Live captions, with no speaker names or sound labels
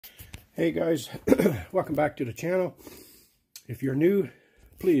Hey guys, welcome back to the channel. If you're new,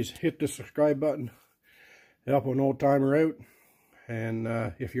 please hit the subscribe button. Help an old timer out. And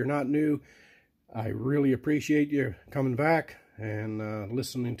if you're not new, I really appreciate you coming back and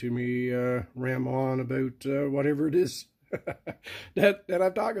listening to me ramble on about whatever it is that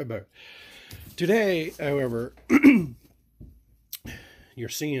I'm talking about. Today, however, you're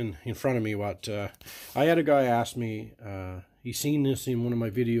seeing in front of me what I had a guy ask me. He's seen this in one of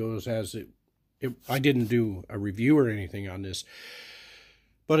my videos as I didn't do a review or anything on this,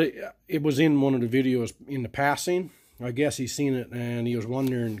 but it was in one of the videos in the passing. I guess he's seen it and he was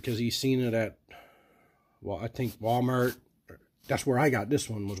wondering because he's seen it at, well, I think Walmart. That's where I got this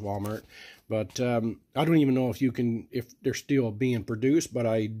one, was Walmart. But I don't even know if they're still being produced, but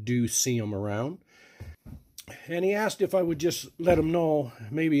I do see them around. And he asked if I would just let him know,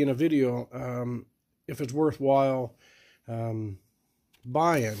 maybe in a video, if it's worthwhile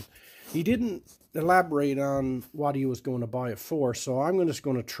buying. He didn't elaborate on what he was going to buy it for, so I'm just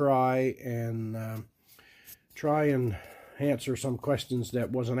going to try and answer some questions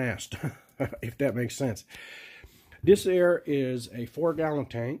that wasn't asked, if that makes sense. This air is a 4-gallon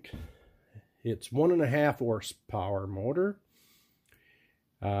tank. It's 1.5 horsepower motor.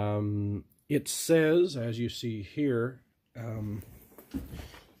 It says, as you see here, on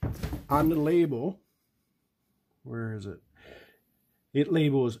the label, where is it? It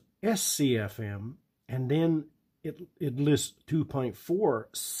labels SCFM, and then it lists 2.4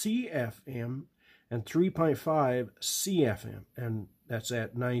 CFM and 3.5 CFM, and that's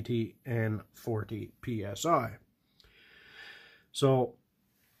at 90 and 40 PSI. So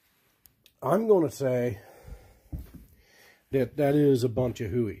I'm going to say that is a bunch of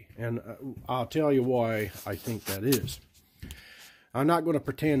hooey, and I'll tell you why I think that is. I'm not going to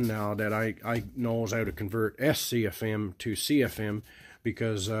pretend now that I knows how to convert SCFM to CFM,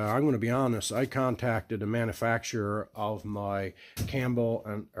 because I'm going to be honest. I contacted the manufacturer of my Campbell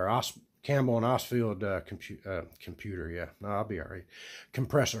and Osfield computer. Yeah, no, I'll be all right.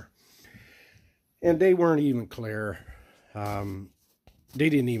 Compressor, and they weren't even clear. They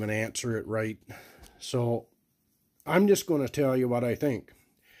didn't even answer it right. So I'm just going to tell you what I think.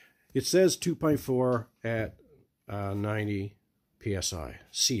 It says 2.4 at 90 PSI,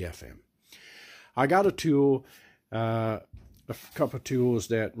 CFM. I got a tool, a couple of tools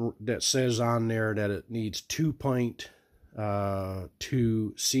that says on there that it needs 2.2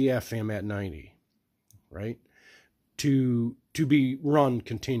 CFM at 90, right? To be run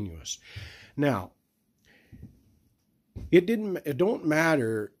continuous. Now, it don't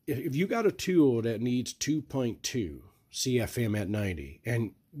matter if you got a tool that needs 2.2 CFM at 90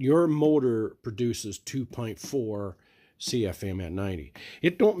 and your motor produces 2.4 CFM at 90.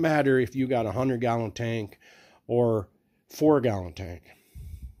 It don't matter if you got a 100-gallon tank or 4-gallon tank.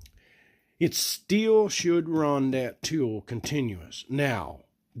 It still should run that tool continuous. Now,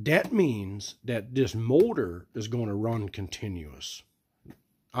 that means that this motor is going to run continuous.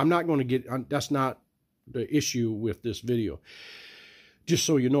 I'm not going to get, that's not the issue with this video. Just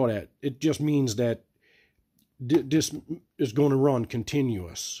so you know that. It just means that this is going to run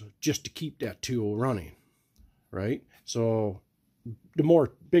continuous just to keep that tool running, right? So the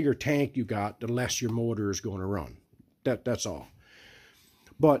bigger tank you got, the less your motor is going to run. That's all.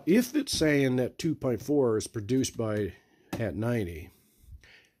 But if it's saying that 2.4 is produced at 90,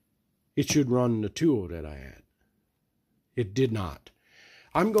 it should run the tool that I had. It did not.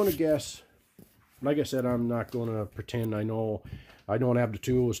 I'm going to guess. Like I said, I'm not going to pretend I know. I don't have the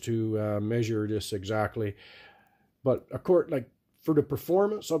tools to measure this exactly. But for the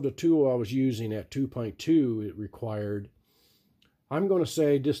performance of the tool I was using at 2.2, it required, I'm going to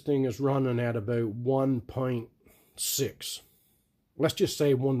say this thing is running at about 1.6. Let's just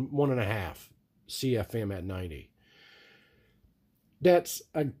say 1.5 CFM at 90. That's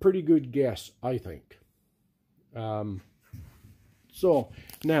a pretty good guess, I think. So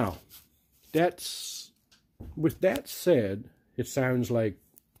now, with that said, it sounds like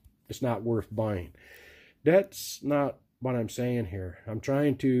it's not worth buying. That's not what I'm saying here. I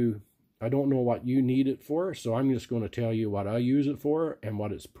don't know what you need it for, so I'm just going to tell you what I use it for and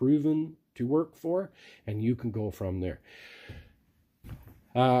what it's proven to work for, and you can go from there.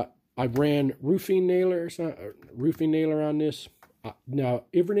 I ran roofing nailer on this. Now,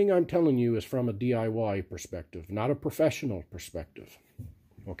 everything I'm telling you is from a DIY perspective, not a professional perspective.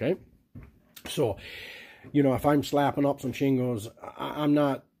 Okay? So, if I'm slapping up some shingles, I'm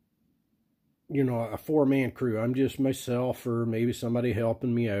not, a 4-man crew. I'm just myself or maybe somebody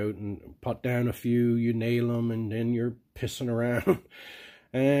helping me out, and put down a few, you nail them, and then you're pissing around.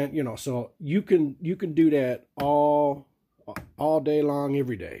 And, so you can do that all day long,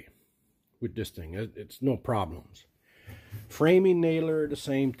 every day. with this thing. It's no problems. Framing nailer, the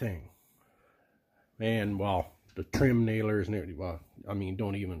same thing. And, well, the trim nailers and everything, well, I mean,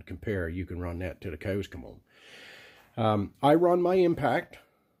 don't even compare. You can run that till the cows come home. I run my impact.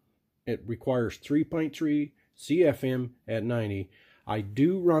 It requires 3.3 CFM at 90. I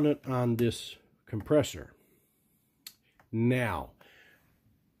do run it on this compressor. Now,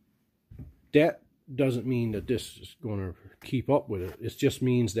 that doesn't mean that this is going to keep up with it. It just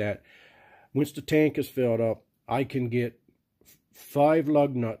means that once the tank is filled up, I can get 5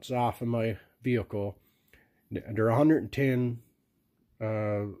 lug nuts off of my vehicle. They're 110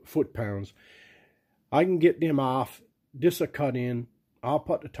 foot-pounds. I can get them off. This will cut in. I'll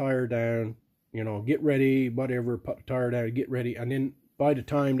put the tire down, you know, get ready, whatever, put the tire down, get ready. And then by the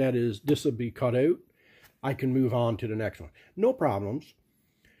time this will be cut out, I can move on to the next one. No problems.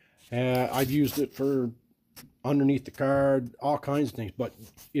 I've used it for underneath the car, all kinds of things, but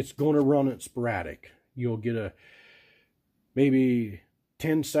it's going to run it sporadic. You'll get maybe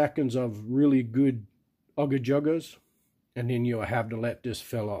 10 seconds of really good ugga juggas, and then you'll have to let this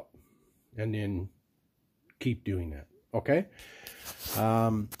fill up, and then keep doing that, okay?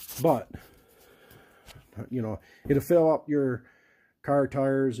 But, you know, it'll fill up your car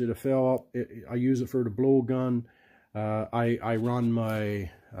tires, it'll fill up, I use it for the blow gun. I run my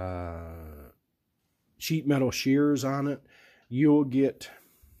sheet metal shears on it. You will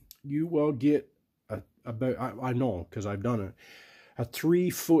get about, I know because I've done it, a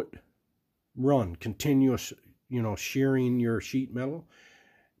 3-foot run, continuous, you know, shearing your sheet metal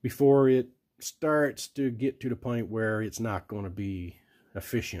before it starts to get to the point where it's not going to be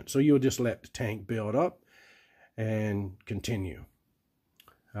efficient. So you'll just let the tank build up and continue.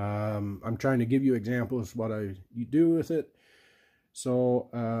 I'm trying to give you examples of what you do with it. So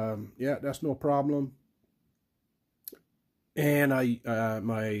yeah, that's no problem. And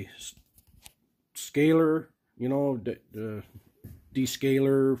my scaler, you know, the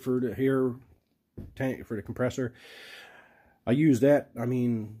descaler for the hair tank, for the compressor, I use that. I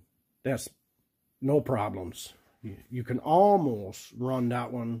mean, that's no problems. You can almost run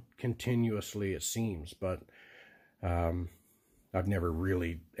that one continuously, it seems, but I've never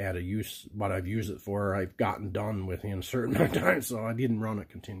really had a use. What I've used it for, I've gotten done within a certain amount of time, so I didn't run it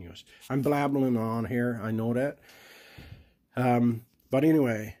continuous. I'm blabbling on here, I know that. But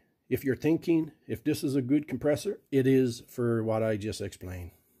anyway, if you're thinking, if this is a good compressor, it is for what I just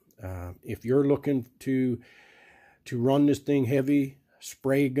explained. If you're looking to run this thing heavy,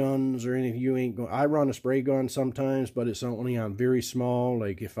 spray guns or anything, you ain't going. I run a spray gun sometimes, but it's only on very small.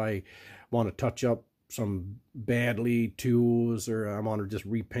 Like if I want to touch up some badly tools, or I want to just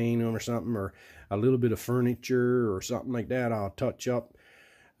repaint them or something, or a little bit of furniture or something like that, I'll touch up.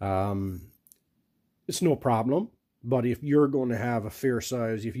 It's no problem. But if you're going to have a fair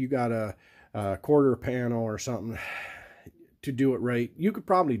size, if you got a quarter panel or something to do it right, you could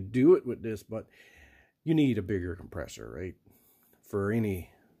probably do it with this, but you need a bigger compressor, right? For any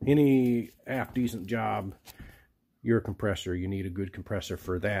half decent job, your compressor, you need a good compressor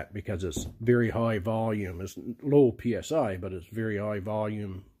for that, because it's very high volume. It's low PSI, but it's very high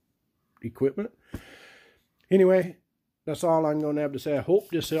volume equipment. Anyway, that's all I'm going to have to say. I hope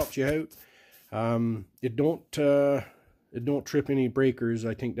this helps you out. It don't trip any breakers.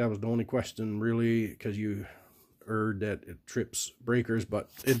 I think that was the only question, really, because you heard that it trips breakers, but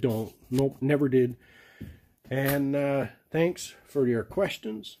it don't. Nope, never did. And thanks for your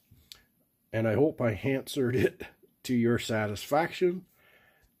questions, and I hope I answered it to your satisfaction.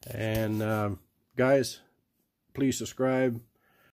 And guys, please subscribe,